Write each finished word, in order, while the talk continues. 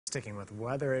Sticking with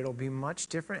weather, it'll be much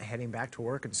different heading back to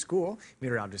work and school.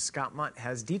 Meteorologist Scott Munt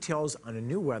has details on a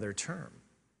new weather term.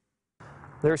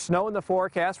 There's snow in the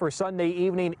forecast for Sunday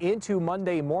evening into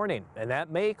Monday morning, and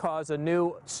that may cause a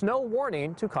new snow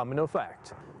warning to come into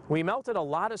effect. We melted a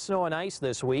lot of snow and ice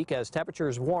this week as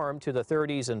temperatures warmed to the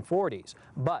 30s and 40s,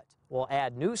 but we'll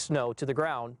add new snow to the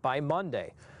ground by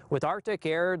Monday. With Arctic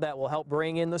air that will help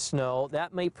bring in the snow,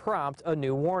 that may prompt a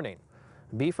new warning.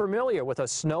 Be familiar with a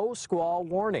snow squall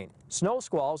warning. Snow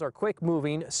squalls are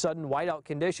quick-moving, sudden whiteout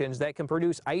conditions that can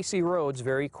produce icy roads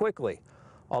very quickly.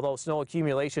 Although snow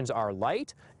accumulations are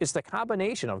light, it's the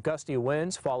combination of gusty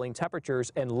winds, falling temperatures,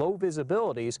 and low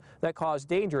visibilities that cause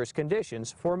dangerous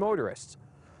conditions for motorists.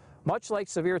 Much like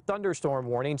severe thunderstorm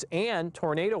warnings and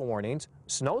tornado warnings,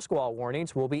 snow squall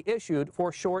warnings will be issued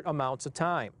for short amounts of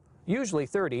time, usually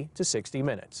 30 to 60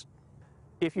 minutes.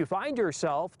 If you find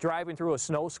yourself driving through a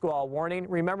snow squall warning,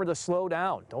 remember to slow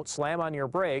down. Don't slam on your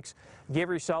brakes. Give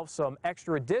yourself some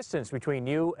extra distance between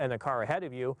you and the car ahead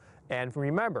of you. And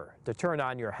remember to turn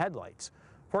on your headlights.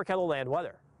 For KELOLAND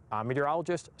Weather, I'm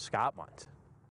meteorologist Scott Munt.